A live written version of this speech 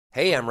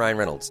Hey, I'm Ryan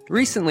Reynolds.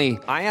 Recently,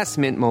 I asked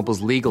Mint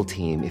Mobile's legal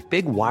team if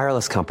big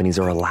wireless companies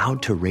are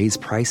allowed to raise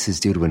prices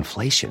due to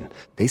inflation.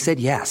 They said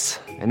yes.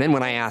 And then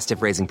when I asked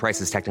if raising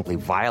prices technically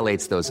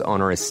violates those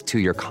onerous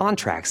two-year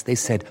contracts, they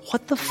said,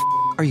 "What the f***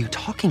 are you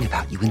talking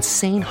about, you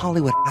insane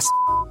Hollywood ass?"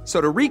 So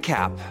to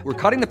recap, we're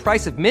cutting the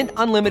price of Mint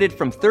Unlimited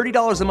from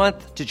 $30 a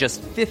month to just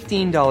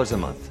 $15 a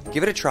month.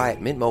 Give it a try at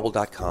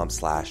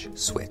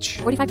mintmobile.com/switch.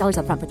 $45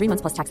 up front for 3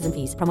 months plus taxes and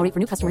fees. Promo rate for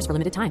new customers for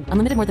limited time.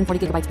 Unlimited more than 40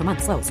 gigabytes per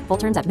month. Slows full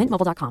terms at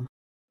mintmobile.com.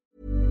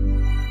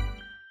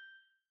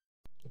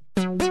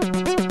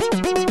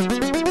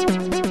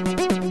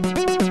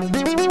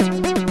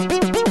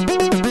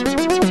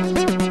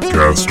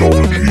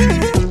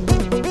 Castology.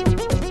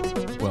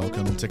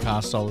 Welcome to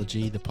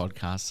Castology, the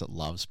podcast that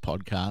loves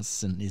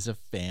podcasts and is a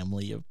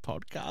family of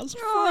podcasts.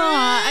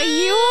 Are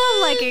you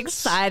all like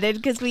excited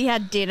because we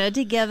had dinner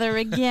together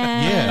again?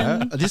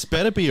 Yeah, this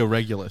better be a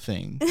regular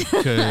thing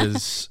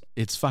because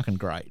it's fucking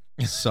great.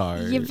 So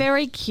You're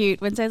very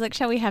cute. When someone's like,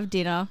 shall we have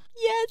dinner?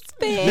 Yes,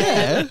 babe.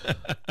 yeah,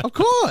 of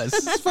course.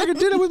 It's fucking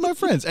dinner with my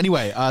friends.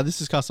 Anyway,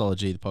 this is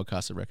Castology, the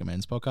podcast that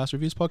recommends podcasts,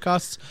 reviews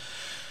podcasts,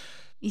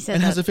 You said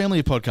and that has a family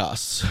of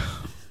podcasts.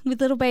 with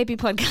little baby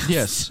podcast.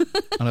 Yes.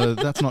 I know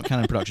that's not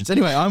Canon Productions.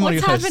 Anyway, I'm one of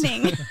your What's hosts.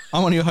 happening?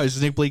 I'm one of your hosts,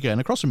 Nick Bleeker, and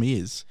across from me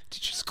is...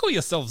 Did you just call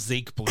yourself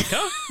Zeke Bleeker?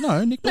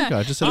 No, Nick Bleeker.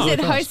 I just said He it said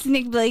really host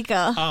Nick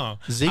Bleeker. Oh,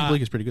 Zeke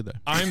Bleeker's pretty good, though.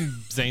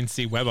 I'm Zane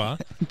C. Weber.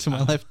 To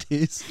my left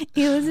is...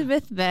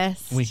 Elizabeth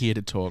Best. We're here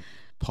to talk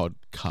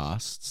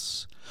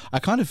podcasts. I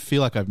kind of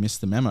feel like I've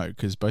missed the memo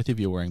because both of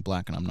you are wearing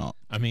black and I'm not.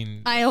 I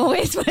mean, I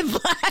always wear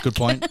black. Good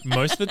point.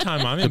 most of the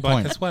time I'm in Good black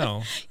point. as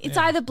well. It's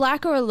either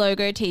black or a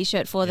logo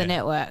T-shirt for the Yeah,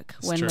 network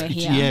when true. we're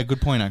here. Yeah,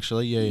 good point,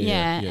 actually.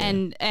 Yeah.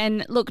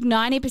 And look,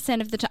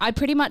 90% of the time,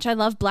 I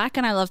love black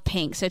and I love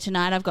pink. So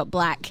tonight I've got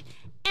black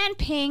and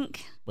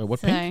pink. Wait, what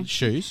So- pink?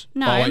 Shoes?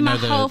 No, wait, my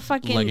the whole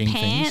fucking legging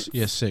pants. Things.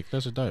 Yeah, sick.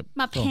 Those are dope.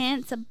 My Cool.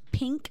 pants are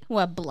pink.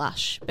 Well,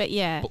 blush, but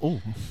yeah.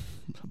 Oh,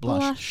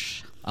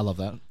 blush. I love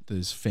that.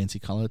 There's fancy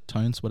color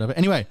tones, whatever.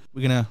 Anyway,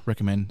 we're going to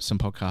recommend some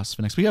podcasts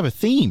for next week. We have a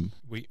theme.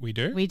 We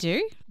do? We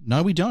do?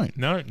 No, we don't.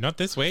 No, not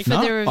this week. For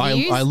the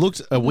reviews? I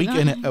looked a week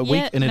in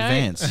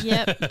advance.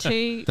 Yep,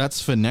 two.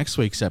 That's for next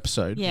week's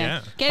episode. Yeah.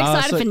 Yeah. Get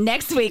excited so- for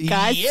next week,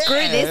 guys. Yeah. Screw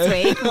this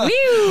week.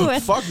 Woo!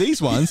 Fuck these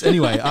ones.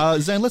 Anyway,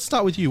 Zane, let's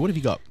start with you. What have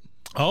you got?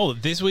 Oh,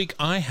 this week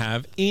I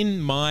have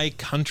In My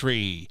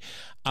Country.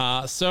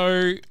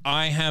 So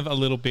I have a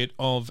little bit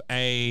of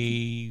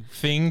a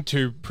thing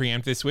to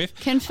preempt this with.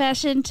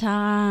 Confession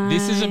time.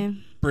 This is a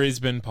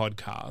Brisbane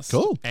podcast.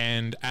 Cool.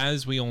 And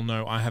as we all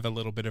know, I have a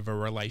little bit of a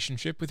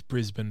relationship with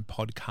Brisbane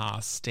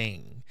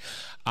podcasting.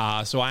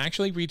 So I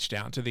actually reached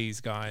out to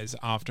these guys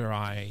after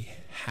I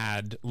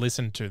had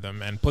listened to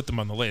them and put them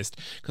on the list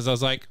because I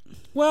was like,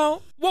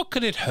 well, what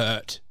could it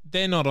hurt?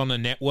 They're not on a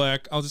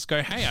network. I'll just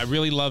go, hey, I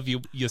really love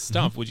your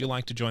stuff. Would you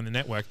like to join the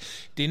network?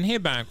 Didn't hear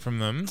back from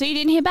them. So you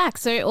didn't hear back.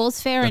 So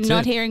all's fair and That's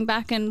not it. hearing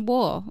back and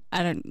war.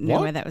 I don't know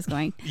What? where that was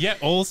going. Yeah,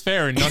 all's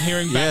fair and not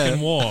hearing back in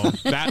war.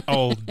 That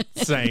old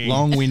saying.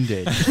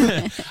 Long-winded.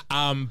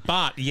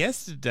 But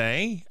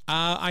yesterday,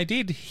 I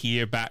did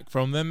hear back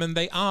from them, and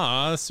they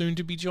are soon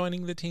to be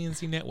joining the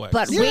TNC network.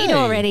 But Yay. we'd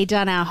already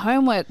done our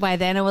homework by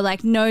then and we're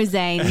like, no,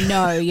 Zane,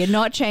 no, you're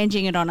not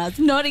changing it on us.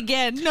 Not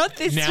again. Not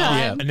this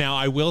time. Now,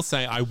 I will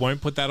say I won't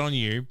put that on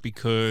you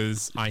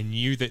because I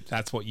knew that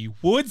that's what you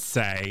would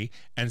say,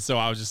 and so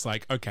I was just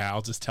like, okay,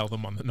 I'll just tell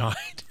them on the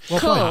night.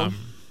 Cool.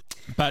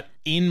 But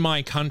In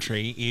My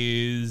Country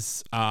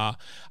is a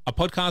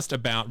podcast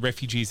about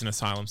refugees and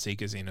asylum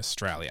seekers in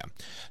Australia.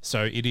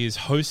 So it is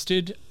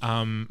hosted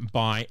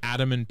by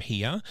Adam and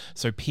Pia.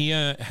 So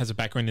Pia has a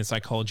background in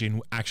psychology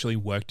and actually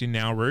worked in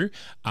Nauru,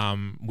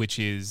 which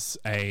is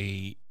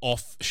a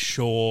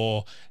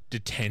offshore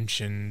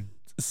detention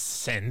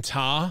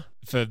centre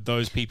for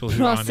those people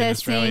who aren't in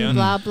Australia. Processing,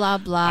 blah, blah,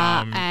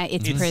 blah.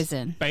 It's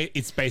prison.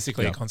 It's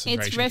basically a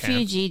concentration It's camp.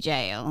 refugee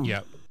jail.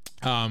 Yep.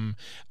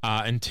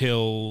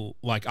 Until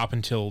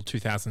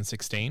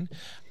 2016,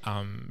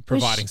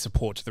 providing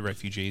support to the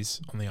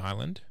refugees on the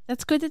island.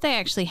 That's good that they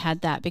actually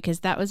had that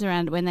because that was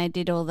around when they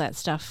did all that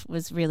stuff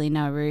was really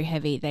Nauru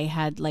heavy. They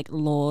had like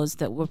laws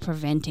that were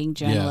preventing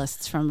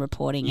journalists from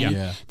reporting. Yeah. And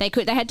Yeah.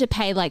 they had to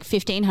pay like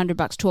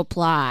 $1,500 to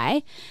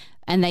apply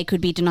and they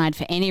could be denied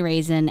for any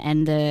reason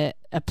and the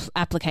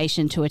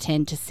application to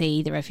attend to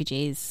see the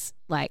refugees,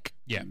 like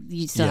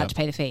you still had to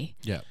pay the fee.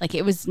 Yeah. Like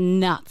it was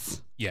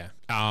nuts. Yeah.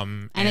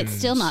 And it's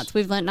still nuts.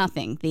 We've learnt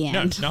nothing. The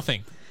No, end.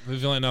 nothing.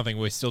 We've learned nothing.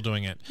 We're still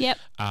doing it. Yep.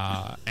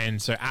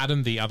 And so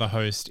Adam, the other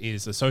host,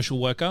 is a social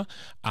worker.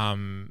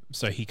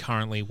 So he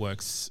currently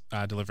works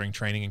delivering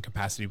training and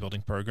capacity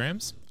building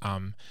programs.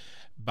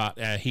 But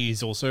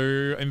he's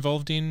also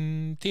involved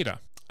in theatre.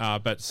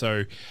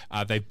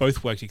 They've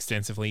both worked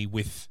extensively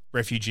with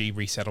refugee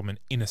resettlement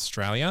in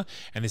Australia,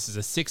 and this is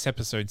a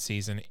 6-episode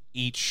season,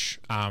 each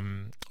a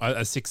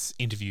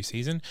 6-interview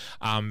season,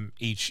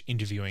 each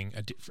interviewing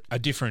a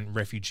different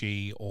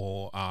refugee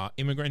or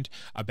immigrant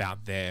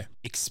about their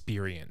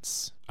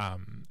experience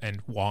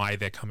and why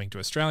they're coming to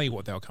Australia,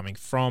 what they were coming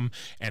from,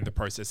 and the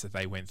process that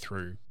they went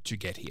through to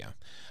get here.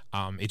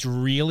 It's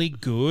really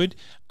good.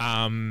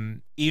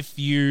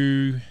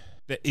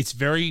 It's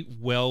very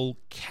well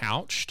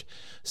couched,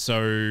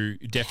 so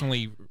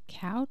definitely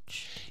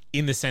couch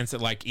in the sense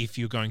that, like, if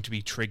you're going to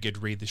be triggered,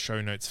 read the show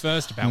notes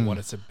first about what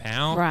it's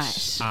about.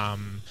 Right.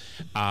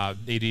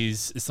 It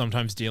is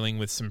sometimes dealing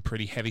with some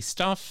pretty heavy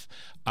stuff.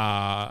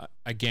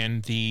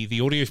 Again,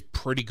 the audio is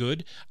pretty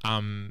good.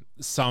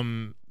 There's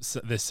some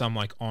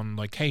like on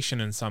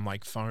location and some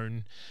like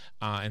phone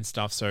and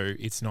stuff. So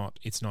it's not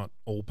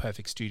all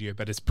perfect studio,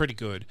 but it's pretty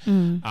good.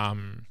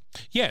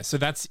 So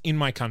that's In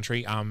My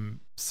Country.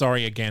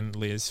 Sorry again,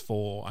 Liz,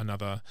 for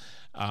another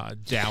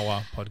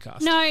dour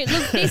podcast. No,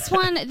 look,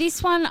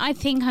 this one I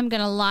think I'm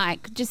going to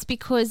like just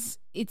because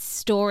it's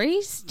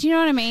stories. Do you know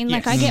what I mean?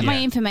 Yes. Like I get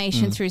my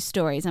information through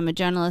stories. I'm a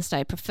journalist.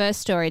 I prefer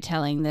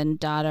storytelling than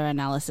data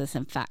analysis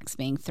and facts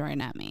being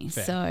thrown at me.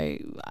 Fair. So,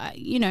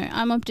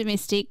 I'm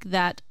optimistic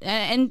that,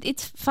 and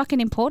it's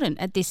fucking important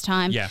at this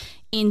time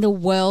in the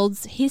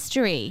world's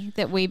history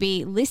that we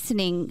be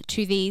listening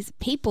to these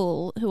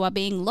people who are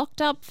being locked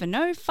up for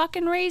no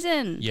fucking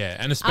reason. Yeah,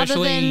 and especially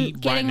other than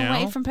getting right now,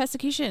 away from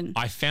persecution.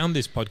 I found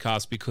this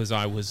podcast because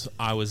I was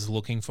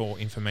looking for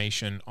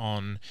information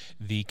on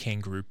the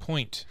Kangaroo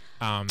Point.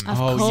 Of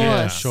Oh, course.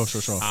 yeah,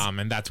 sure.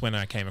 And that's when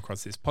I came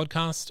across this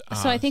podcast.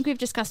 So I think we've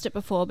discussed it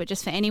before, but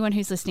just for anyone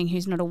who's listening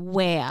who's not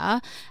aware,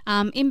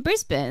 in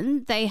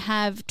Brisbane, they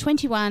have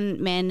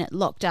 21 men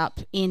locked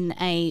up in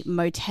a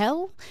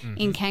motel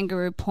in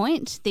Kangaroo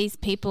Point. These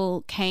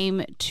people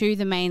came to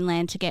the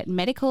mainland to get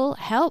medical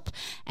help,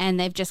 and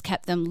they've just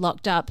kept them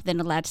locked up, then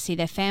allowed to see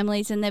their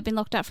families, and they've been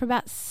locked up for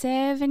about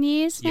 7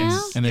 years now.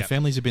 Yes. And their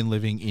families have been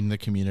living in the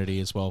community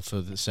as well for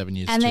the 7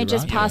 years And too, they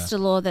just right? passed a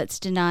law that's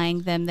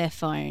denying them their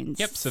phones.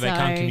 Yep, so they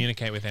can't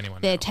communicate with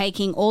anyone They're now.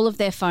 taking all of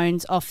their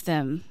phones off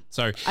them.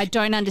 So I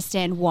don't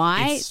understand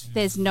why. It's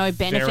There's no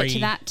benefit to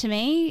that to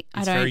me.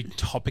 it's very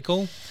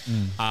topical,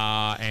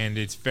 and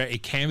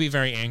it can be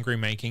very angry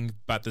making,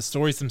 but the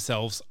stories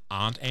themselves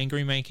aren't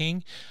angry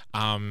making.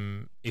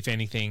 If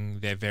anything,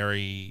 they're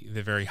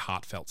very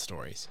heartfelt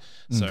stories.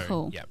 So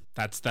Cool. yeah,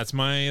 that's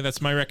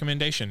my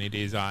recommendation. It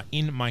is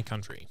In My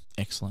Country.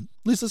 Excellent.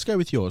 Liz, let's go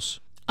with yours.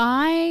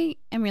 I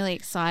am really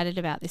excited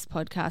about this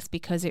podcast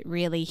because it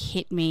really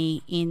hit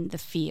me in the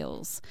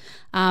feels.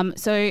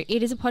 So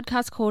it is a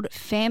podcast called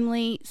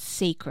Family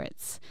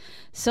Secrets.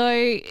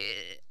 So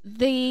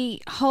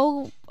the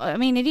whole,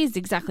 it is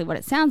exactly what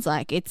it sounds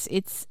like.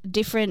 It's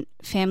different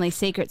family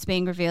secrets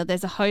being revealed.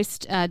 There's a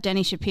host,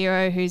 Dani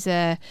Shapiro, who's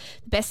a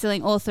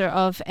best-selling author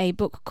of a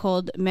book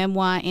called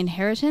Memoir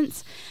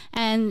Inheritance,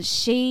 and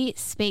she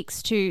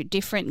speaks to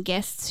different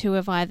guests who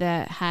have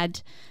either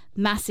had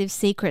massive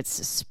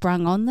secrets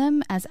sprung on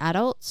them as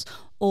adults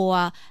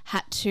or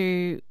had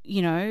to,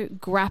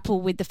 grapple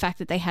with the fact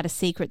that they had a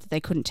secret that they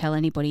couldn't tell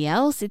anybody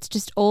else. It's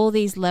just all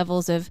these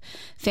levels of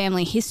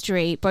family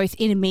history, both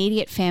in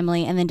immediate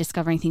family and then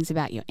discovering things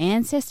about your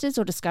ancestors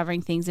or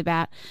discovering things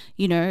about,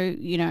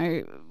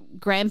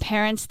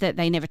 grandparents that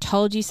they never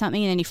told you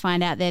something and then you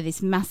find out they're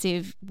this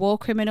massive war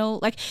criminal.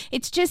 Like,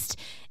 it's just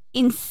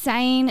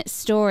insane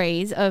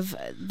stories of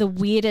the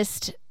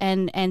weirdest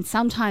and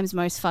sometimes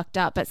most fucked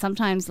up, but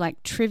sometimes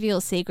like trivial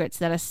secrets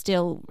that are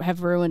still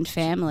have ruined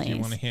families. Do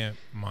you want to hear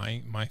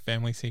my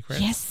family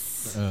secret?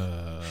 Yes.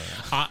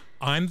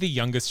 I'm the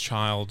youngest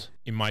child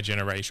in my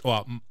generation.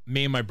 Well,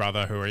 me and my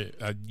brother, who are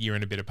a year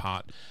and a bit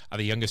apart, are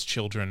the youngest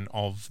children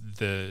of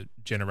the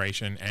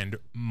generation, and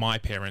my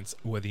parents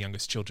were the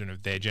youngest children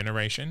of their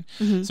generation.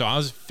 So I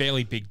was a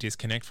fairly big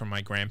disconnect from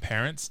my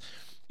grandparents.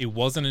 It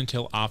wasn't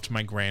until after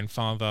my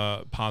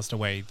grandfather passed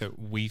away that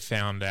we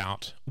found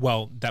out,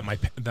 that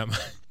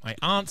my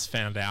aunts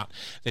found out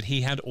that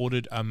he had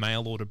ordered a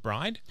mail-order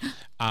bride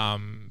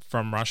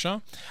from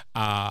Russia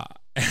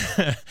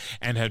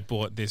and had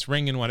bought this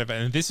ring and whatever.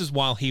 And this is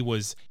while he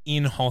was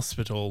in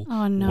hospital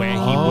where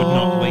he would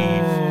not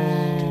leave.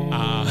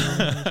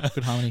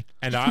 Good harmony.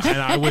 And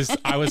I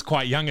was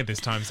quite young at this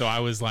time, so I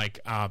was like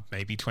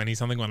maybe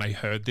 20-something when I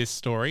heard this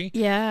story.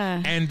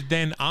 Yeah. And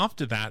then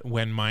after that,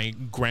 when my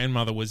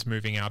grandmother was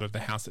moving out of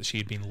the house that she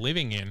had been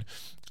living in,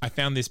 I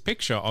found this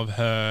picture of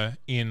her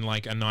in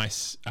like a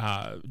nice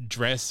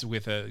dress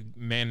with a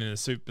man in a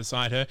suit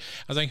beside her.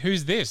 I was like,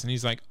 "Who's this?" And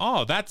he's like,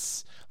 "Oh,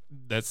 that's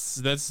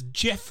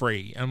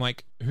Jeffrey." And I'm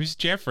like, "Who's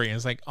Jeffrey?" And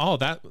it's like, "Oh,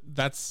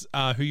 that's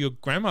who your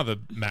grandmother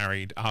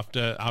married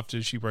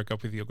after she broke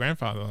up with your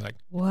grandfather." I'm like,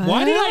 What?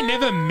 "Why did I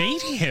never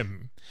meet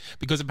him?"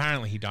 because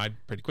apparently he died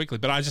pretty quickly.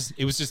 But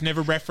it was just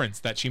never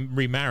referenced that she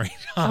remarried.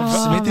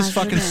 Submit this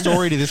fucking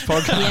story to this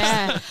podcast.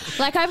 Yeah.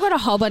 Like, I've got a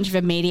whole bunch of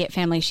immediate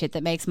family shit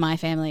that makes my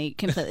family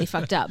completely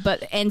fucked up.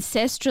 But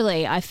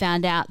ancestrally, I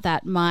found out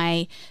that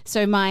my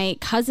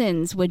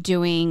cousins were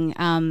doing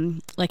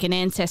like an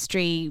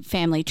ancestry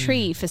family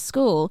tree for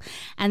school,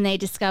 and they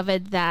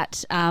discovered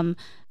that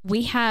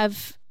we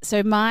have...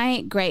 So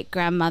my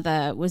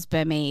great-grandmother was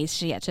Burmese.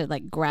 She had to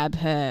like grab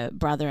her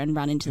brother and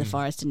run into the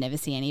forest and never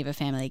see any of her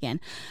family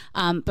again.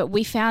 But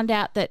we found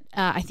out that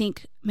I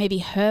think maybe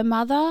her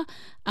mother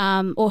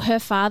or her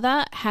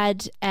father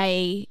had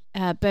a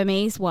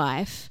Burmese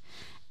wife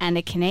and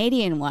a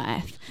Canadian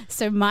wife.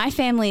 So my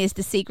family is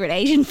the secret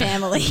Asian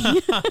family.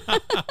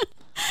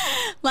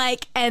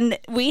 Like, and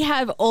we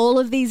have all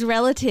of these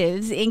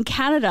relatives in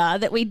Canada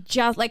that we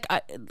just like.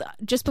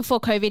 Just before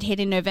COVID hit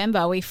in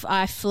November,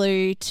 I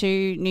flew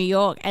to New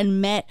York and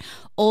met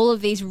all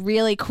of these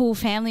really cool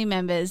family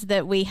members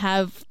that we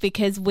have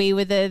because we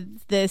were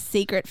the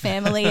secret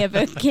family of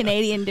a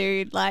Canadian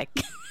dude. Like,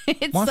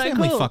 it's My so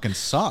family cool. fucking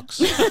sucks.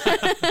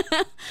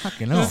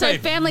 Fucking hell. So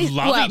families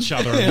love each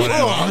other and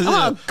whatever.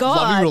 Oh God,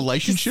 Loving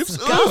relationships.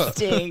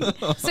 disgusting.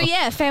 So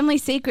yeah, family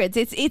secrets.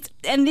 It's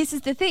and this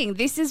is the thing.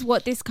 This is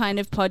what this kind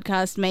of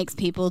podcast makes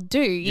people do.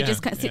 You Yeah,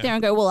 just sit yeah. there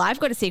and go, "Well, I've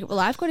got a secret. Well,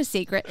 I've got a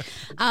secret."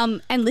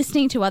 And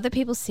listening to other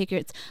people's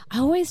secrets, I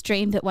always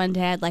dreamed that one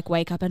day I'd like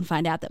wake up and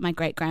find out that my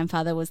great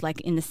grandfather was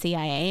like in the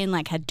CIA and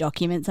like had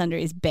documents under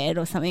his bed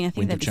or something. I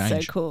think Wind of that'd be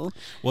change. so cool.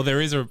 Well,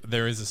 there is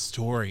a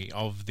story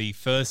of the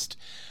first.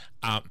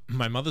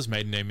 My mother's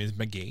maiden name is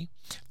McGee,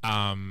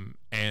 and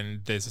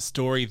there's a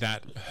story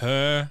that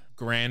her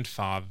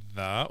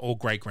grandfather or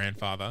great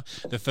grandfather,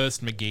 the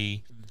first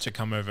McGee to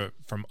come over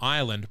from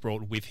Ireland,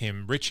 brought with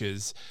him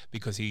riches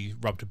because he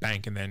robbed a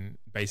bank and then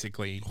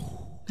basically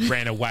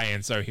ran away,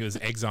 and so he was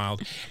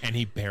exiled and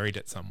he buried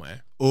it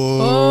somewhere.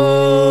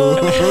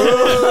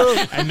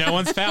 And no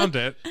one's found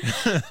it.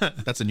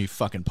 That's a new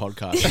fucking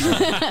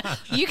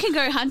podcast. You can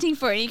go hunting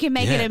for it. You can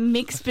make Yeah. it a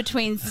mix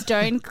between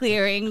stone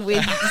clearing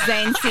with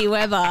Zane C.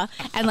 Weber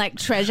and like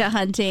treasure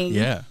hunting.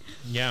 Yeah.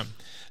 Yeah.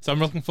 So I'm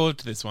looking forward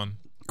to this one.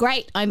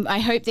 Great. I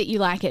hope that you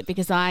like it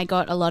because I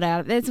got a lot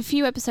out of it. There's a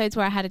few episodes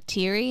where I had a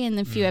teary and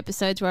a few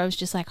episodes where I was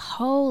just like,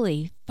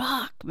 holy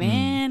fuck,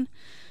 man.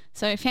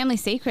 So family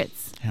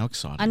secrets. How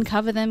exciting.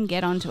 Uncover them,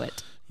 get onto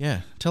it.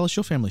 Yeah. Tell us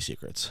your family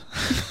secrets.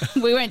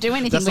 We won't do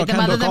anything That's with not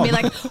them other than be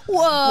Cam.com. like,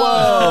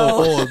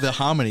 whoa. Or the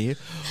harmony.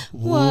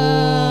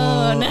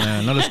 Whoa. No.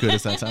 Yeah, not as good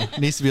as that. Huh? It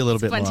needs to be a little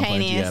bit more on point.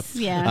 Spontaneous,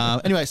 yeah.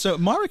 Anyway, so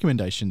my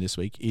recommendation this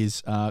week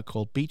is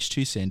called Beach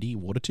Too Sandy,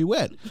 Water Too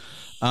Wet.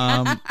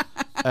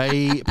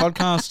 A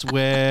podcast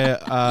where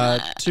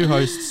two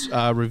hosts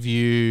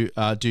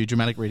do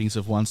dramatic readings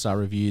of 1-star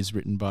reviews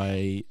written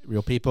by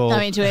real people.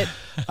 I'm into it.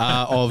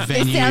 Of venues.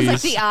 This sounds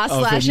like the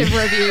r/slash of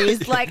venues-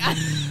 reviews. Like,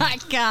 I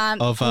can't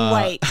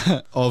wait.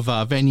 of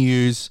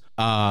venues,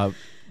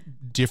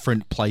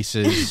 different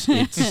places.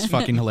 It's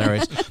fucking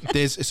hilarious.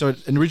 So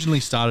it originally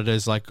started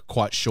as like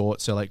quite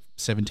short, so like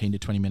 17 to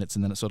 20 minutes,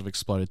 and then it sort of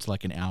exploded to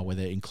like an hour where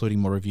they're including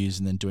more reviews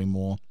and then doing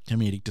more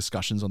comedic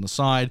discussions on the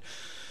side.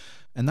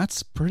 And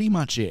that's pretty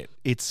much it.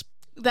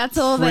 That's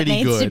all that pretty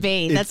needs to good.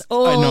 be. It's- That's I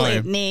all know.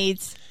 it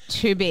needs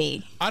to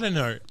be. I don't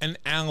know, an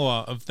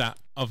hour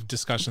of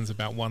discussions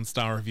about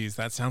 1-star reviews.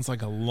 That sounds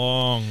like a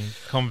long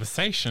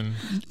conversation.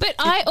 But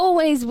I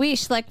always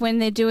wish, like when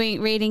they're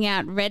reading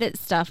out Reddit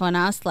stuff on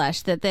r/,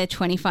 that their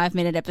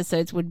 25-minute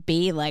episodes would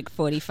be like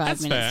 45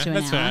 That's minutes fair. to an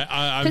That's hour. fair.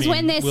 I Because mean,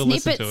 when they're we'll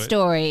listen snippet to it.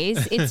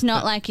 stories, it's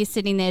not like you're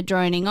sitting there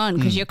droning on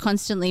because you're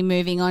constantly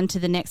moving on to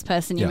the next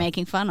person you're Yeah.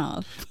 making fun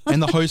of.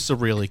 And the hosts are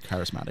really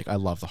charismatic. I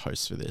love the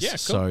hosts for this. Yeah, cool.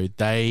 So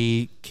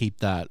they keep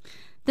that.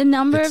 The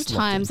number of It's locked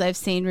times in. I've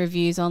seen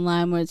reviews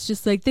online where it's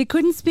just like, they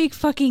couldn't speak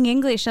fucking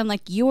English. I'm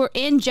like, you're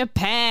in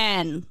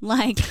Japan,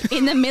 like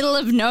in the middle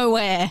of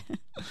nowhere.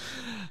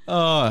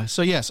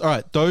 So yes, all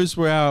right. Those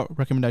were our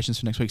recommendations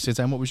for next week.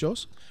 Suzanne, what was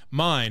yours?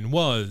 Mine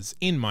was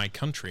In My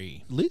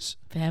Country. Liz?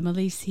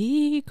 Family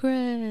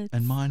secrets.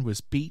 And mine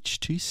was Beach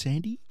Too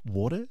Sandy,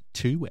 Water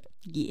Too Wet.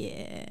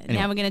 Yeah.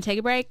 Now we're going to take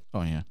a break.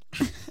 Oh yeah.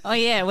 Oh,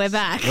 yeah, we're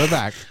back. We're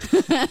back.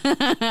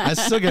 I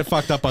still get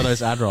fucked up by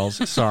those ad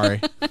rolls.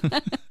 Sorry.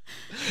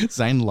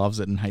 Zane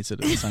loves it and hates it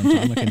at the same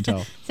time. I can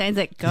tell. Zane's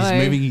like, go.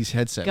 He's moving his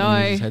headset. Go. When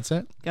he moves his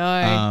headset.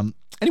 Go.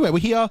 Anyway, we're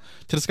here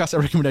to discuss our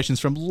recommendations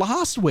from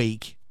last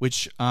week,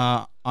 which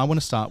I want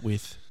to start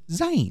with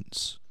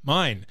Zane's.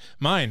 Mine.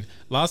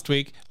 Last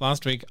week,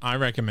 I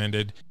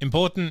recommended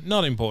Important,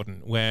 Not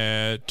Important,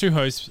 where two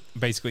hosts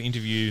basically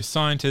interview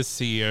scientists,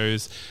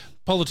 CEOs,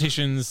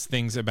 politicians,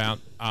 things about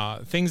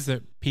things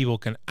that people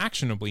can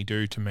actionably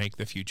do to make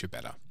the future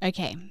better.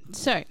 Okay,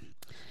 so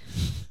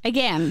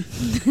again,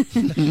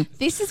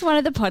 this is one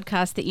of the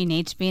podcasts that you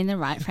need to be in the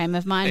right frame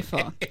of mind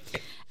for.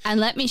 And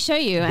let me show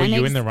you. Were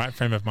you in the right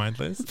frame of mind,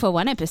 Liz? For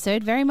one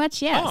episode, very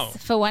much yes. Oh.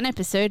 For one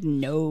episode,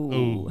 no.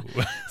 Ooh.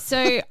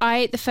 So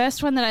the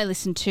first one that I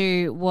listened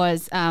to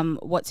was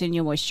What's in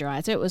Your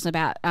Moisturizer. It was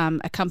about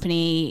a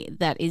company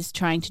that is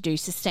trying to do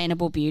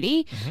sustainable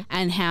beauty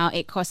and how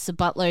it costs a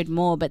buttload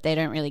more, but they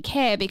don't really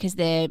care because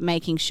they're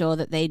making sure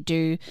that they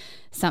do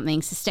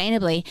something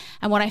sustainably.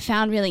 And what I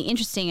found really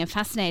interesting and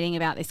fascinating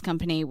about this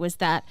company was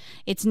that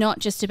it's not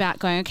just about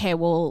going, okay,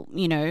 well,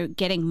 you know,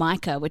 getting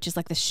mica, which is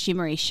like the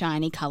shimmery,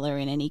 shiny color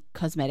in any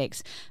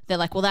cosmetics. They're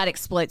like, well, that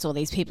exploits all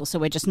these people, so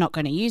we're just not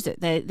going to use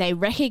it. They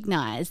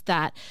recognize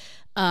that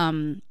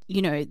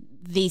you know,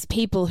 these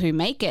people who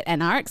make it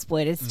and are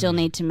exploited still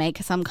need to make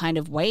some kind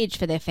of wage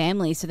for their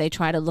families. So they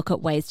try to look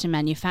at ways to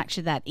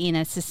manufacture that in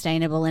a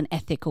sustainable and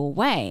ethical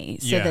way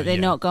so that they're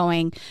not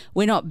going,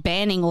 we're not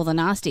banning all the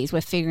nasties,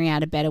 we're figuring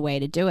out a better way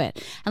to do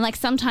it. And like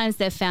sometimes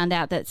they've found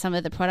out that some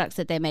of the products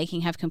that they're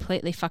making have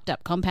completely fucked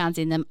up compounds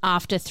in them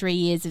after 3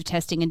 years of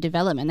testing and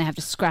development. They have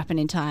to scrap an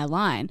entire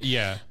line.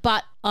 Yeah.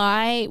 But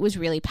I was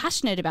really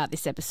passionate about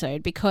this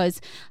episode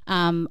because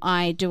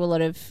I do a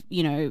lot of,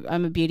 you know,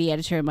 I'm a beauty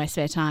editor in my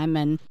spare time,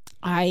 and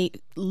I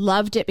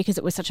loved it because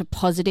it was such a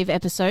positive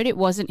episode. It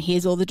wasn't,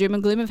 here's all the doom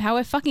and gloom of how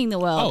we're fucking the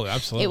world. Oh,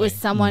 absolutely. It was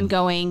someone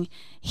going,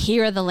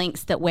 here are the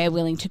links that we're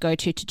willing to go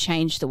to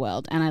change the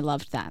world. And I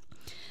loved that.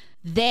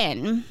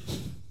 Then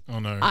Oh,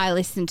 no. I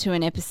listened to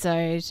an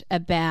episode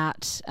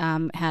about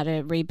how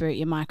to reboot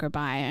your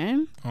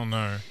microbiome. Oh,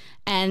 no.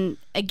 And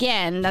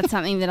again, that's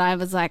something that I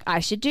was like, I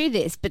should do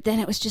this. But then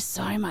it was just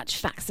so much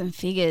facts and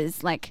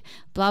figures, like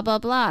blah, blah,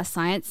 blah,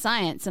 science,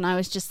 science. And I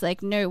was just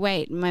like, no,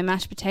 wait, my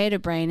mashed potato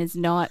brain is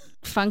not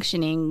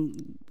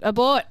functioning.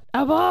 Abort.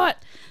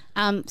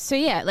 So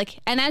yeah, like,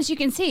 and as you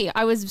can see,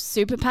 I was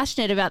super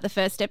passionate about the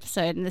first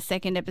episode and the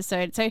second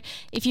episode. So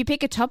if you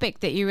pick a topic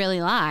that you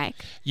really like,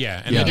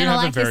 Yeah, and you're they do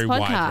gonna have like a very this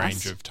wide podcast.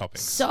 range of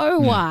topics. So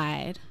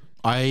wide.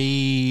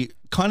 I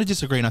kind of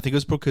disagree, and I think it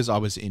was because I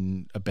was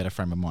in a better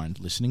frame of mind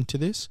listening to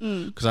this.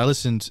 Because I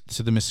listened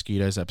to the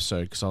mosquitoes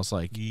episode because I was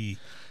like,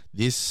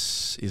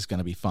 this is going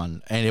to be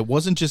fun. And it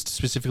wasn't just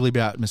specifically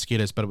about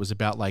mosquitoes, but it was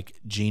about like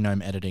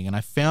genome editing. And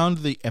I found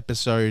the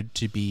episode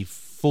to be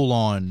full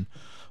on,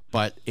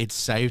 but it's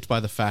saved by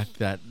the fact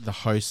that the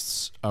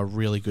hosts are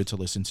really good to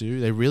listen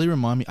to. They really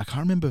remind me, I can't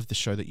remember of the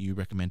show that you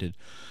recommended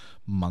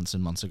months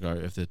and months ago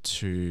of the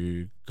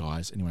two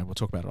guys. Anyway, we'll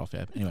talk about it off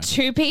air. Anyway,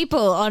 Two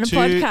people on a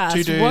podcast.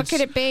 two dudes. What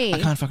could it be? I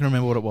can't fucking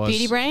remember what it was.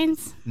 Beauty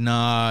Brains?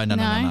 No.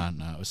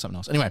 It was something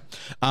else. Anyway,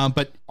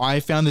 but I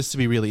found this to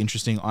be really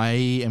interesting. I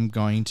am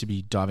going to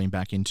be diving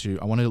back into.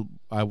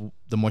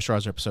 The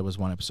moisturizer episode was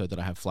one episode that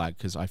I have flagged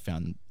because I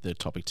found the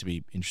topic to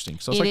be interesting.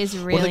 So I was It like, is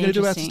what are really they going to do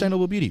about interesting.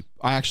 sustainable beauty?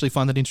 I actually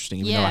find that interesting,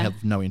 even though I Yeah.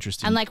 have no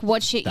interest in. And like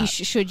what shit you that.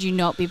 should you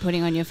not be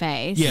putting on your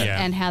face?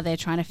 Yeah. And how they're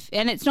trying to,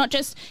 and it's not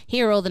just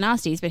here are all the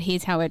nasties, but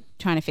here's how we're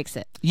trying to fix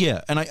it.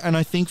 Yeah, and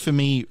I think for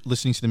me,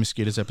 listening to the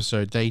mosquitoes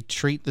episode, they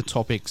treat the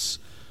topics.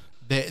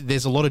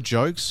 There's a lot of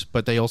jokes,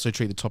 but they also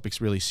treat the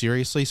topics really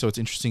seriously. So it's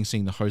interesting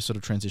seeing the host sort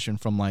of transition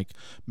from like,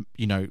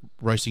 you know,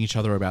 roasting each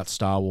other about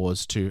Star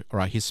Wars to, all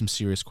right, here's some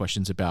serious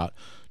questions about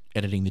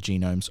editing the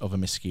genomes of a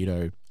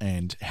mosquito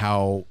and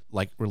how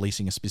like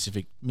releasing a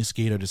specific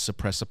mosquito to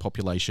suppress a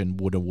population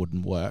would or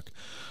wouldn't work.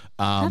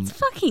 That's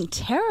fucking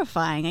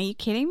terrifying. Are you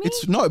kidding me?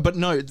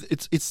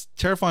 It's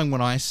terrifying when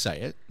I say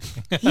it.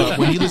 But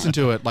when you listen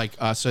to it, like,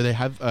 so they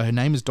have her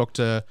name is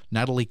Dr.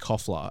 Natalie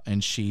Koffler,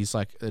 and she's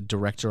like a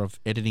director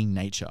of editing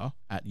nature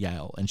at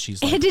Yale, and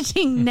she's like,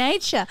 Editing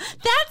nature.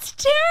 That's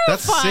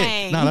that's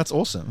terrifying. sick. No, that's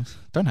awesome.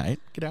 Don't hate.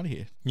 Get out of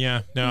here.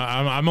 Yeah, no,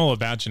 I'm all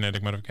about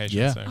genetic modification.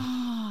 Yeah. So.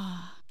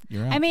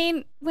 You're out. I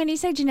mean, when you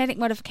say genetic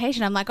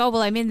modification, I'm like, oh,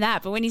 well, I'm in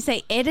that. But when you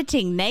say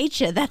editing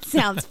nature, that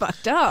sounds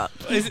fucked up.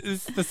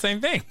 It's the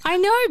same thing. I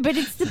know, but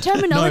it's the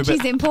terminology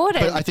is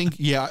important. But I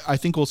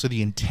think also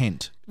the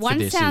intent. for One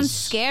this sounds is,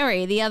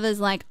 scary. The other's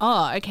like,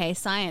 oh, okay,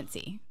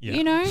 sciencey. Yeah.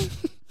 You know?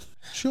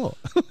 Sure.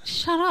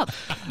 Shut up.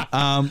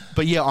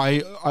 But yeah,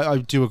 I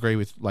do agree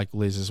with like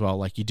Liz as well.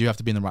 Like you do have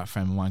to be in the right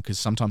frame of mind because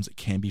sometimes it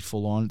can be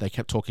full on. They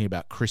kept talking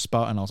about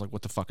CRISPR and I was like,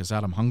 what the fuck is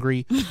that? I'm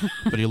hungry.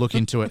 But you look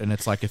into it and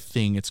it's like a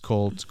thing. It's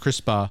called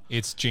CRISPR.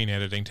 It's gene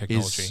editing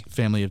technology. Is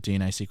family of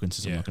DNA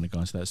sequences. I'm Yeah. not going to go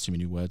into that. It's too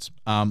many words.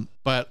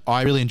 But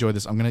I really enjoyed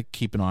this. I'm going to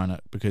keep an eye on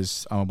it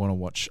because I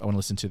want to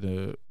listen to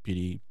the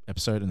beauty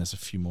episode and there's a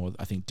few more,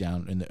 I think,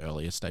 down in the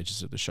earlier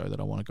stages of the show that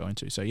I want to go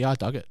into. So yeah, I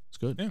dug it. It's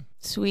good. Yeah.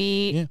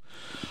 Sweet. Yeah.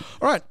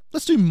 All right,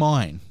 let's do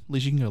mine.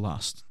 Liz, you can go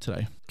last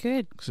today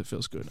Good. because it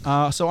feels good.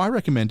 So I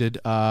recommended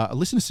a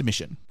listener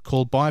submission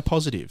called Bi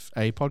Positive,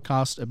 a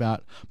podcast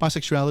about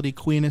bisexuality,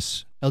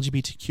 queerness,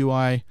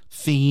 LGBTQI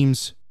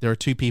themes. There are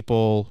two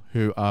people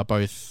who are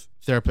both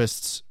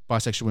therapists,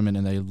 bisexual women,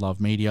 and they love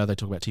media. They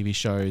talk about TV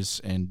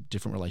shows and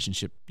different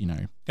relationship,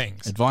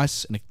 Thanks.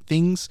 advice and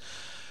things.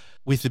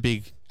 With the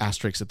big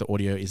asterisk that the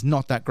audio is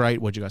not that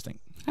great. What do you guys think?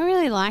 I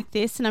really like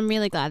this, and I'm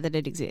really glad that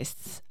it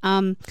exists.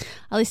 I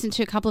listened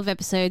to a couple of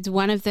episodes.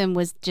 One of them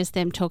was just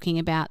them talking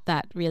about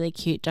that really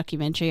cute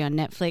documentary on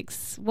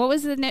Netflix. What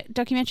was the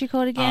documentary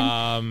called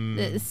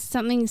again?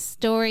 Something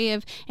story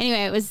of.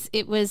 Anyway,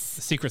 it was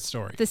Secret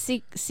Story. The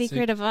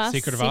Secret of Us.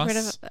 Secret of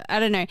Us? I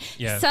don't know.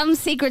 Yeah. Some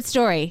secret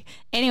story.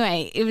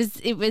 Anyway,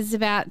 it was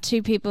about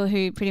two people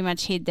who pretty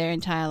much hid their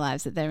entire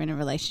lives that they were in a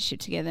relationship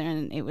together,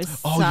 and it was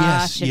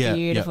such a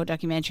beautiful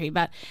documentary.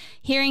 But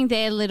hearing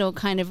their little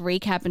kind of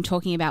recap and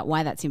talking about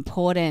why that's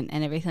important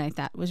and everything like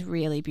that was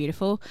really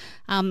beautiful.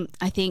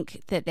 I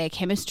think that their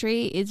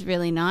chemistry is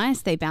really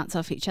nice. They bounce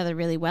off each other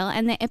really well,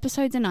 and their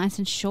episodes are nice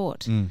and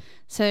short.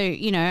 So,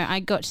 I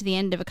got to the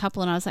end of a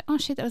couple and I was like, oh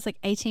shit, that was like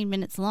 18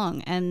 minutes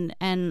long, and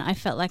I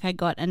felt like I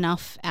got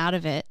enough out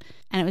of it,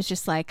 and it was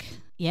just like,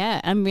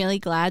 yeah, I'm really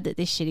glad that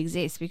this shit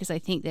exists, because I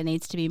think there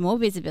needs to be more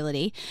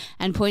visibility,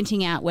 and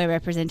pointing out where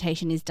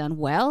representation is done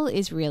well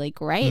is really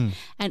great.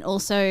 And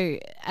also,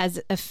 as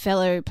a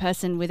fellow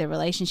person with a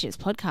relationships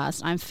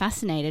podcast, I'm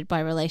fascinated by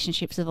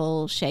relationships of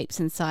all shapes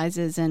and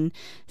sizes and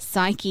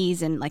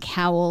psyches, and like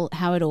how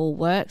it all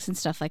works and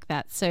stuff like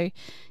that. So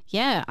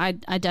yeah, I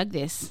dug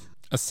this.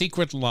 A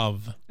Secret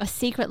Love. A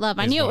Secret Love.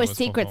 I is knew it what was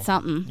secret called.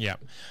 something. Yeah.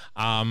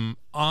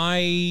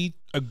 I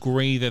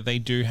agree that they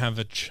do have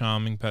a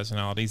charming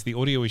personalities. The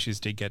audio issues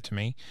did get to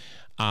me.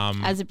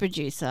 As a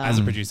producer.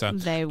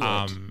 They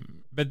would.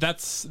 But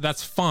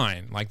that's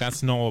fine. Like,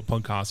 that's not what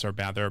podcasts are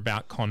about. They're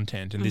about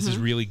content, and this is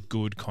really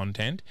good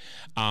content.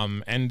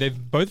 And they're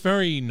both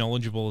very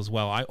knowledgeable as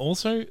well. I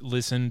also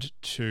listened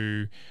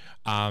to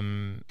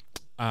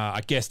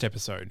a guest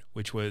episode,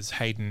 which was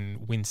Hayden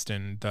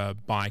Winston, the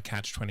by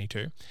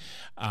Catch-22.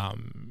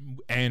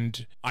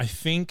 And I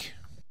think,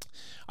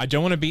 I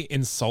don't want to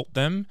insult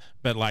them,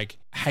 but like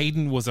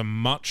Hayden was a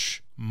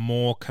much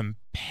more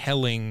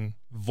compelling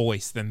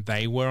voice than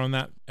they were on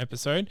that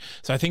episode.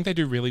 So I think they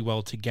do really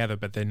well together,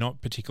 but they're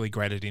not particularly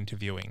great at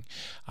interviewing.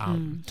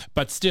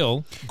 But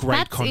still,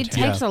 great content. It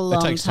takes a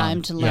long takes time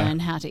time. to learn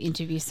how to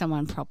interview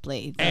someone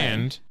properly, though.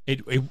 And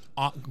it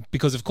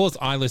because of course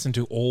I listen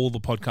to all the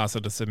podcasts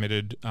that are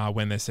submitted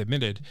when they're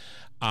submitted.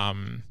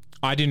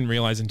 I didn't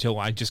realize until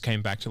I just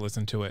came back to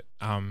listen to it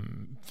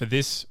for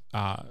this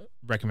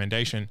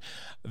recommendation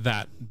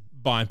that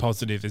bi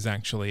positive is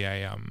actually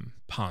a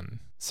pun.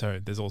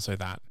 So there's also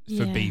that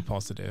for be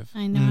positive.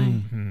 I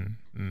know.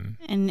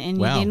 And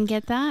Wow. you didn't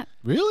get that?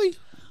 Really?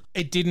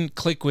 It didn't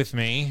click with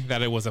me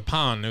that it was a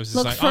pun. It was just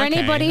Look, like, for okay,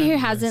 anybody who that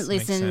hasn't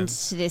makes listened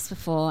sense. to this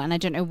before, and I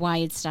don't know why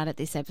you'd start at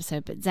this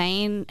episode, but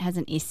Zane has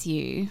an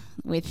issue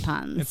with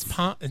puns. It's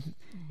pun.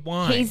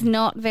 Why? He's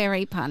not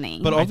very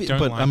punny. But I obvi- don't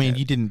but like I mean, it.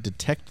 you didn't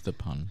detect the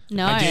pun.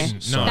 no, I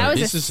didn't, no. that was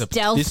This a is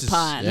stealth this is-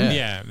 pun. yeah.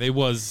 Yeah, it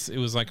was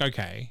like,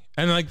 okay.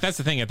 And like, that's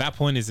the thing. At that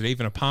point, is it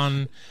even a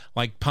pun?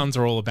 Like, puns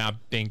are all about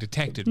being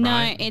detected, No,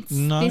 right? it's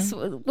No. this.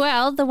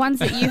 Well, the ones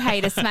that you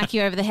hate smack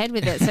you over the head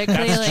with it. So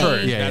clearly, That's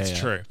true. Yeah, That's yeah,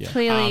 true. yeah.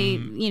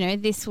 clearly,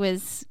 this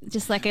was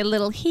just like a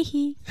little hee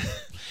hee.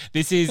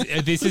 This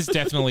is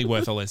definitely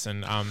worth a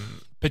listen.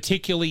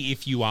 Particularly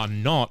if you are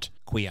not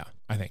queer,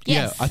 I think.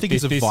 Yes. Yeah, I think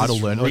This it's a is vital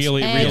learn.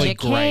 really, really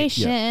great.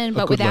 Education, Yeah. A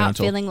but good learning without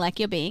tool. feeling like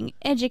you're being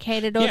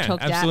educated or Yeah,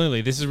 talked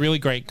absolutely. This is a really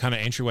great kind of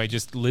entryway,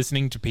 just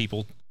listening to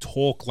people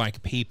talk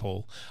like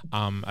people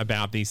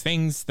about these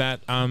things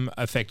that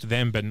affect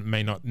them but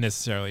may not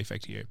necessarily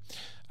affect you.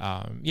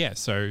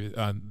 So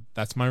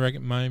that's my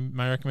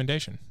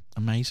recommendation.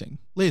 Amazing.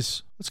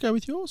 Liz, let's go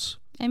with yours.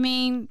 I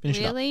mean, Finish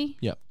it up. really?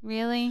 Yep.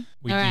 Really?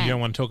 You All right. don't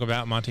want to talk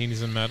about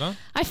martinis and murder?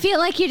 I feel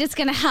like you're just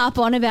going to harp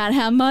on about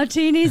how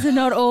martinis are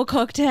not all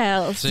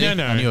cocktails. See?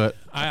 No, I knew it.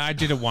 I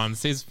did it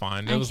once. It's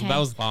fine. That was Okay.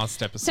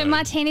 last episode. So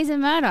martinis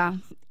and murder.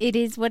 It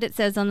is what it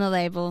says on the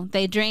label.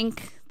 They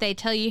drink, they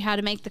tell you how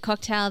to make the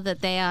cocktail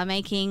that they are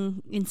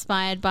making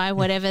inspired by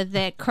whatever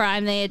their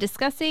crime they are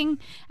discussing,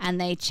 and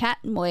they chat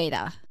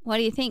moida. What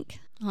do you think?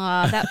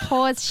 Oh, that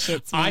pause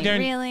shits me.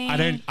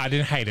 I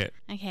didn't hate it.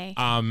 Okay.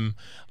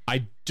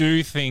 I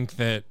do think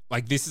that,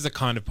 like, this is a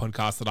kind of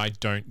podcast that I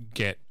don't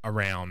get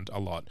around a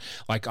lot.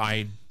 Like,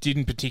 I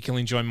didn't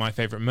particularly enjoy My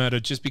Favorite Murder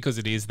just because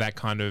it is that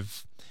kind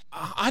of,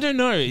 I don't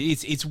know,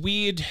 it's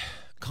weird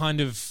kind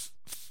of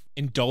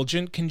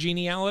indulgent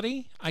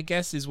congeniality, I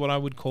guess is what I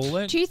would call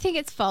it. Do you think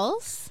it's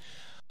false?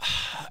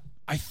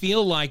 I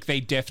feel like they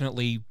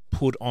definitely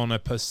put on a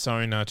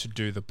persona to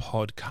do the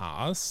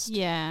podcast.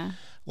 Yeah.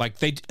 Like,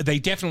 they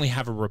definitely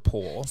have a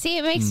rapport. See,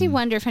 it makes me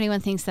wonder if anyone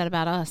thinks that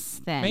about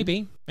us then.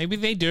 Maybe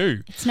they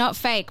do. It's not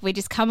fake. We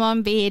just come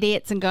on, be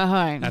idiots, and go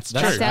home. That's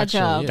That's true. our Actually,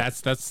 job.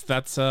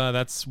 yeah.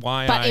 That's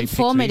why. But I picked these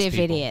informative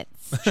people. idiots.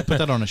 Should put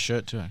that on a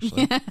shirt too,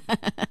 actually.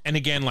 And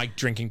again, like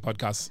drinking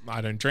podcasts,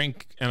 I don't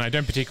drink, and I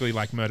don't particularly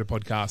like murder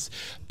podcasts.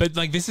 But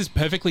like, this is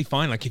perfectly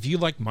fine. Like, if you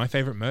like My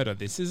Favorite Murder,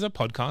 this is a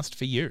podcast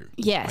for you.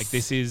 Yes. Like,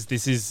 this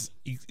is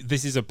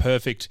this is a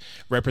perfect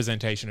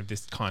representation of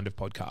this kind of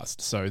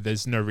podcast. So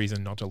there's no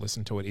reason not to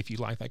listen to it if you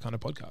like that kind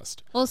of podcast.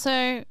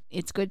 Also,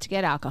 it's good to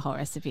get alcohol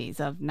recipes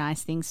of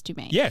nice things to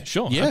make. Yeah,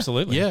 sure, Yeah,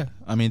 absolutely. Yeah,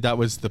 I mean that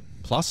was the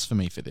plus for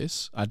me for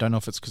this. I don't know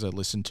if it's because I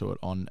listened to it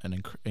on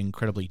an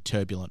incredibly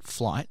turbulent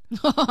flight,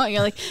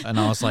 You're like, and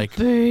I was like,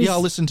 Booze. "Yeah,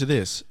 I'll listen to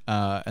this."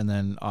 And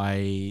then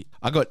I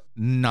got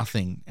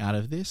nothing out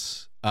of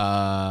this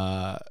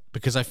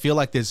because I feel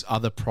like there's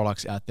other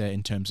products out there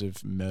in terms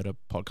of murder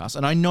podcasts,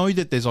 and I know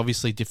that there's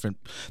obviously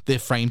they're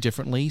framed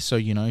differently. So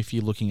if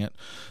you're looking at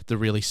the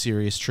really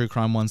serious true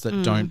crime ones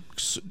that don't,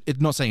 it's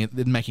not saying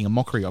they're making a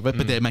mockery of it,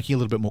 but they're making it a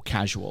little bit more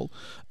casual.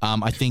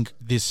 I think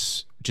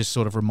this just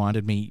sort of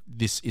reminded me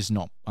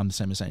I'm the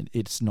same as saying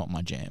it's not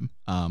my jam.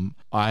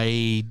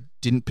 I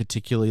didn't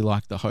particularly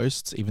like the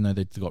hosts, even though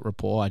they've got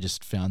rapport. I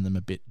just found them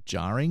a bit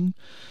jarring.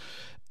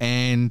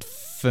 And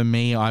for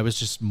me, I was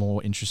just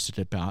more interested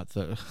about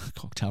the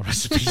cocktail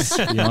recipes,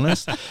 to be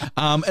honest.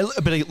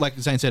 But like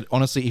Zane said,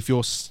 honestly, if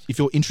you're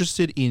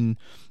interested in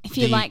if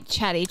you like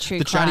chatty true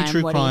the crime, chatty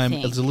true what crime, do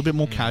you think? it's a little bit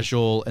more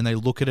casual, and they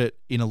look at it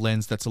in a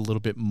lens that's a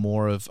little bit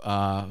more of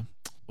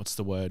what's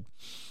the word?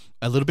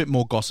 A little bit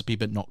more gossipy,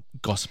 but not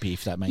gossipy,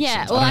 if that makes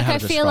sense. Well, don't know how I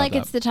to feel like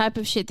describe it's the type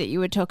of shit that you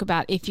would talk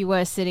about if you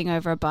were sitting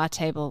over a bar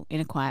table in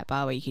a quiet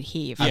bar where you could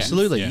hear your friends.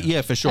 Absolutely,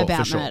 yeah, for sure, About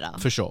for sure, murder.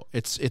 for sure.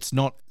 It's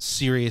not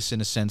serious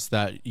in a sense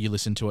that you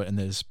listen to it and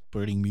there's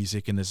brooding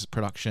music and there's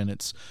production.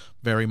 It's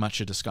very much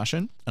a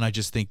discussion, and I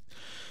just think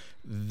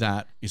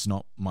that is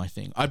not my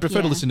thing. I'd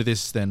prefer to listen to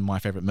this than My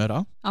Favorite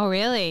Murder. Oh,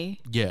 really?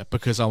 Yeah,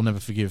 because I'll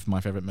never forgive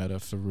My Favorite Murder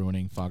for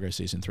ruining Fargo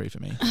season 3 for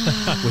me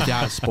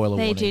without spoiler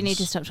They warnings. do need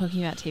to stop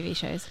talking about TV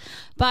shows.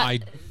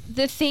 But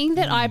the thing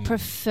that I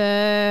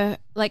prefer,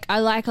 like I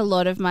like a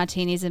lot of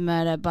Martinis and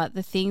Murder, but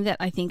the thing that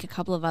I think a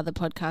couple of other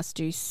podcasts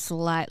do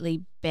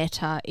slightly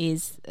better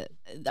is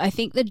I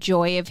think the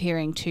joy of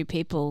hearing two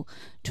people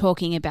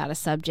talking about a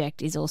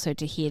subject is also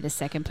to hear the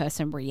second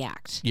person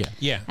react. Yeah.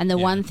 Yeah. And the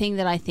one thing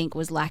that I think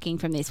was lacking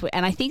from this,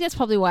 and I think that's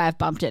probably why I've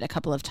bumped it a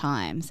couple of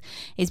times,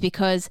 is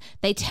because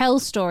they tell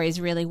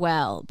stories really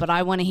well, but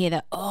I want to hear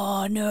the,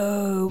 oh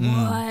no,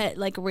 what?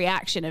 Like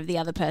reaction of the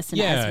other person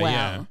as well.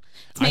 Yeah.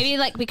 It's maybe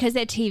like because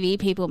they're TV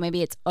people,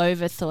 maybe it's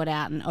over thought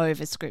out and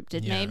over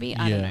scripted, maybe.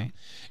 I don't know.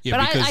 Yeah, But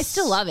I because-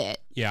 still love it.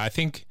 Yeah, I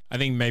think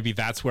maybe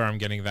that's where I'm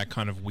getting that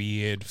kind of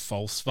weird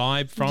false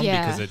vibe from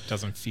Yeah. because it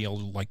doesn't feel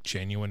like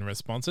genuine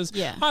responses.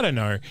 Yeah. I don't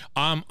know.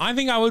 I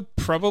think I would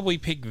probably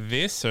pick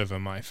this over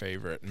My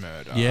Favorite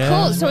Murder. Yeah.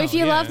 Cool. So Well, if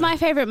you love yeah. My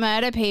Favorite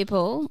Murder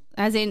people,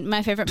 as in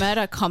My Favorite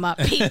Murder,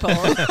 people,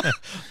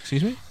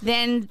 Excuse me?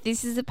 then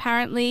this is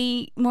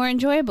apparently more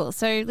enjoyable.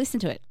 So listen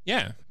to it.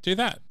 Yeah, do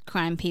that.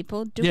 Crime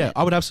people, do Yeah, it.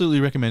 I would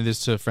absolutely recommend this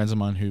to friends of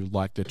mine who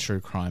like the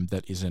true crime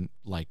that isn't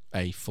like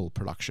a full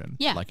production.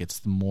 Yeah. Like it's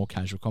the more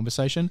casual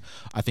conversation.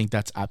 I think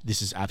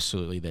this is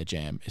absolutely their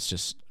jam. It's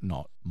just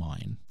not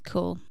mine.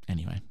 Cool.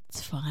 Anyway,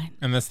 It's fine.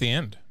 And that's the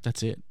end.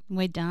 that's it.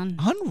 We're done.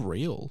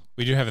 Unreal.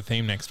 We do have a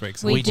theme next week.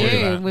 So We we'll do.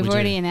 that. We've We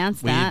already do.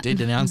 announced that. We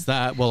did announce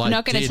that. Well, I'm I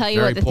not going to did tell you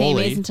very what the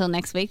poorly. theme is until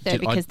next week, though,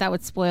 Did I- because that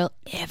would spoil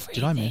everything.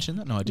 Did I mention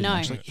that? No, I didn't No.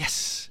 actually.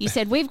 Yes. You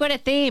said, we've got a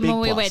theme, Big and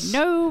we plus. went,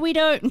 no, we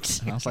don't.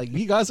 And I was like,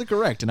 you guys are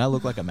correct. And I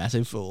look like a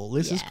massive fool.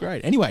 This is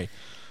great. Anyway,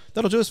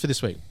 that'll do us for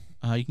this week.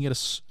 You can get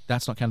us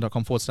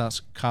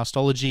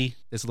that'snotcanon.com/castology.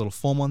 There's a little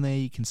form on there.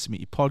 You can submit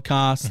your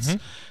podcasts.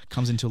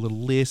 Comes into a little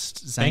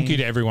list. Zane. Thank you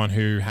to everyone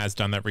who has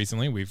done that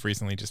recently. We've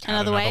recently just had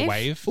Another another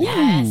wave? wave.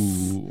 Yes.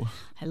 Ooh.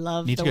 I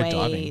love Need to the go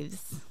diving.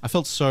 waves. I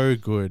felt so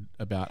good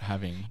about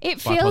having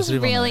It Bi feels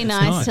Positive on really there.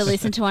 It's nice to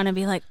listen to one and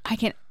be like, I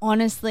can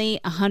honestly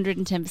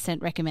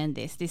 110% recommend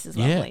this. This is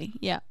Yeah. lovely.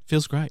 Yeah.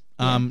 Feels great.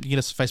 You can get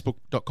us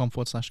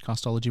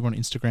facebook.com/castology. We're on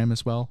Instagram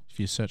as well. If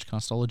you search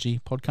Castology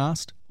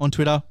Podcast. On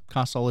Twitter,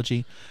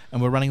 Castology.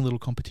 And we're running a little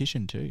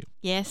competition too,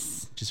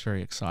 Yes. which is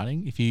very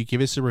exciting. If you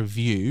give us a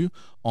review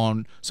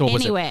on what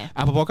was it? Anywhere.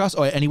 Apple Podcasts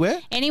or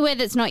anywhere? Anywhere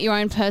that's not your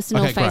own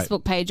personal Okay, great.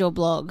 Facebook page or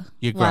blog.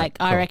 Yeah, great. Like,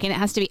 I Cool. reckon it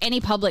has to be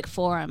any public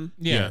forum.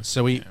 Yeah.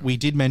 So we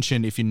did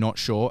mention, if you're not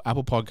sure,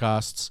 Apple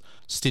Podcasts,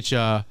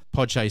 Stitcher,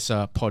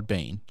 Podchaser,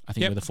 Podbean. I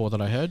think Yep. were the 4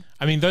 that I heard.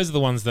 I mean, those are the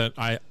ones that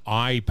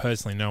I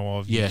personally know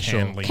of. Yeah, you sure.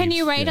 can leave. Can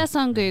you rate us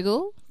on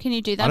Google? Can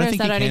you do that? I don't Or is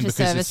think that you only can for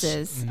because it's-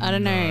 services? I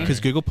don't know. Because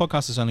Google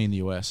Podcasts is only in the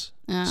US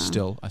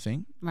still, I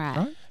think.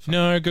 Right.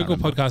 No, Google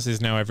Podcasts is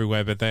now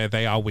everywhere, but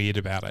they are weird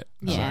about it.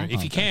 Yeah. So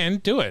if you can,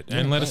 do it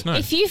and let us know.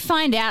 If you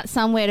find out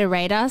somewhere to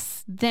rate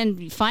us,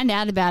 then find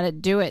out about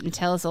it, do it, and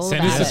tell us all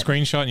Send about us a it.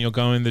 screenshot and you'll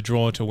go in the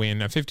draw to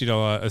win a $50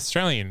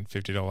 Australian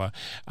 $50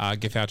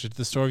 gift voucher to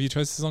the store of your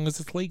choice as long as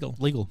it's legal.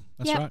 Legal.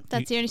 That's Yep, right.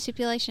 that's the only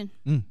stipulation.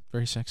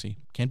 Very sexy.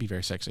 Can be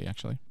very sexy,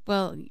 actually.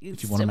 Well, you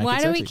wanna make why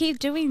it do we sexy. keep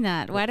doing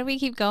that? Why do we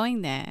keep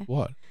going there?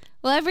 What?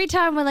 Well, every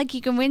time we're like,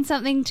 you can win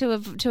something to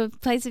a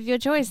place of your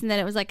choice, and then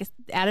it was like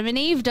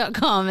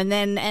adamandeve.com, and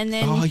then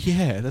Oh,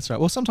 yeah, that's right.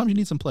 Well, sometimes you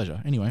need some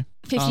pleasure. Anyway.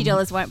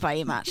 $50 won't buy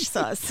you much.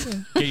 So it's,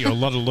 Get you a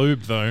lot of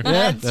lube though. Yeah,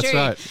 that's that's true.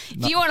 right.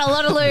 If you want a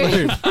lot of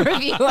lube,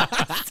 review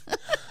us.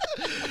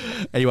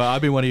 Anyway,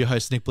 I've been one of your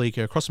hosts, Nick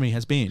Bleeker. Across from me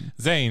has been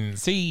Zane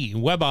C.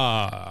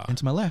 Weber. and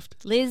to my left.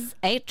 Liz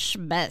H.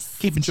 Best.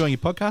 Keep enjoying your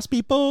podcast,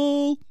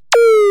 people.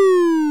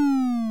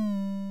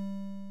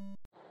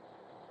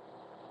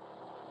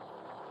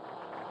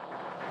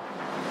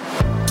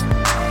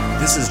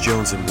 This is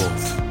Jones and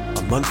Wolf,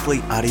 a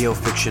monthly audio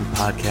fiction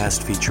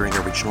podcast featuring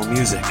original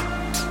music.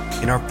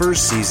 In our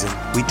first season,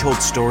 we told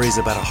stories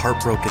about a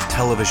heartbroken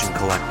television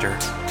collector,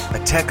 a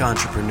tech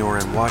entrepreneur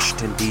in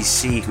Washington,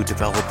 D.C. who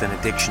developed an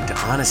addiction to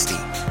honesty,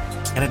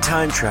 and a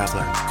time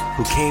traveler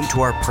who came to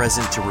our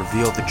present to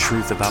reveal the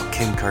truth about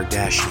Kim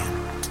Kardashian.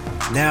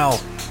 Now,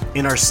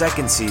 in our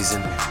second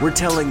season, we're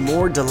telling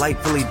more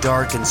delightfully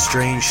dark and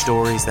strange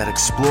stories that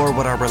explore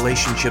what our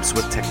relationships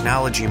with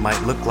technology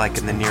might look like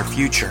in the near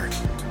future,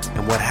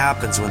 and what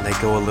happens when they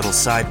go a little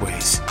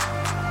sideways.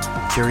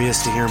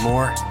 Curious to hear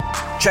more?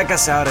 Check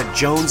us out at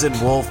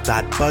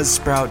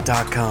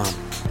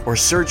jonesandwolf.buzzsprout.com or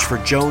search for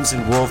Jones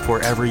and Wolf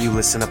wherever you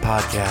listen to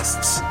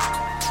podcasts.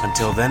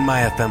 Until then,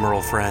 my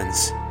ephemeral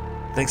friends,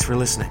 thanks for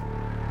listening.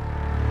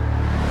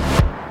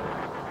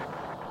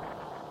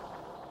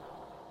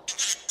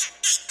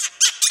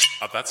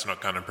 That's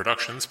Not Canon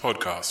Productions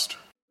podcast.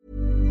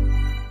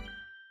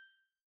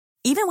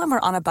 Even when we're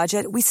on a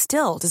budget, we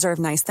still deserve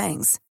nice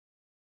things.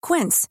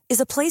 Quince is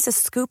a place to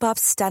scoop up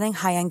stunning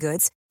high-end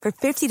goods for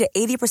 50 to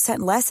 80%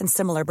 less than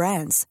similar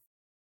brands.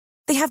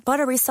 They have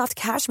buttery soft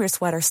cashmere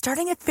sweaters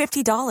starting at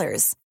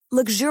 $50,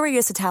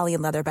 luxurious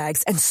Italian leather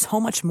bags, and so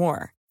much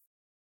more.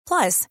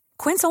 Plus,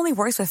 Quince only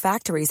works with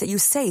factories that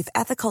use safe,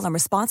 ethical, and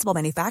responsible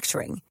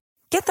manufacturing.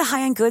 Get the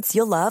high-end goods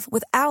you'll love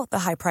without the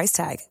high price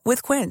tag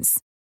with Quince.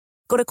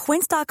 Go to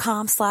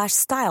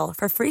quince.com/style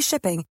for free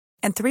shipping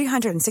and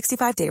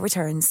 365-day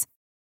returns.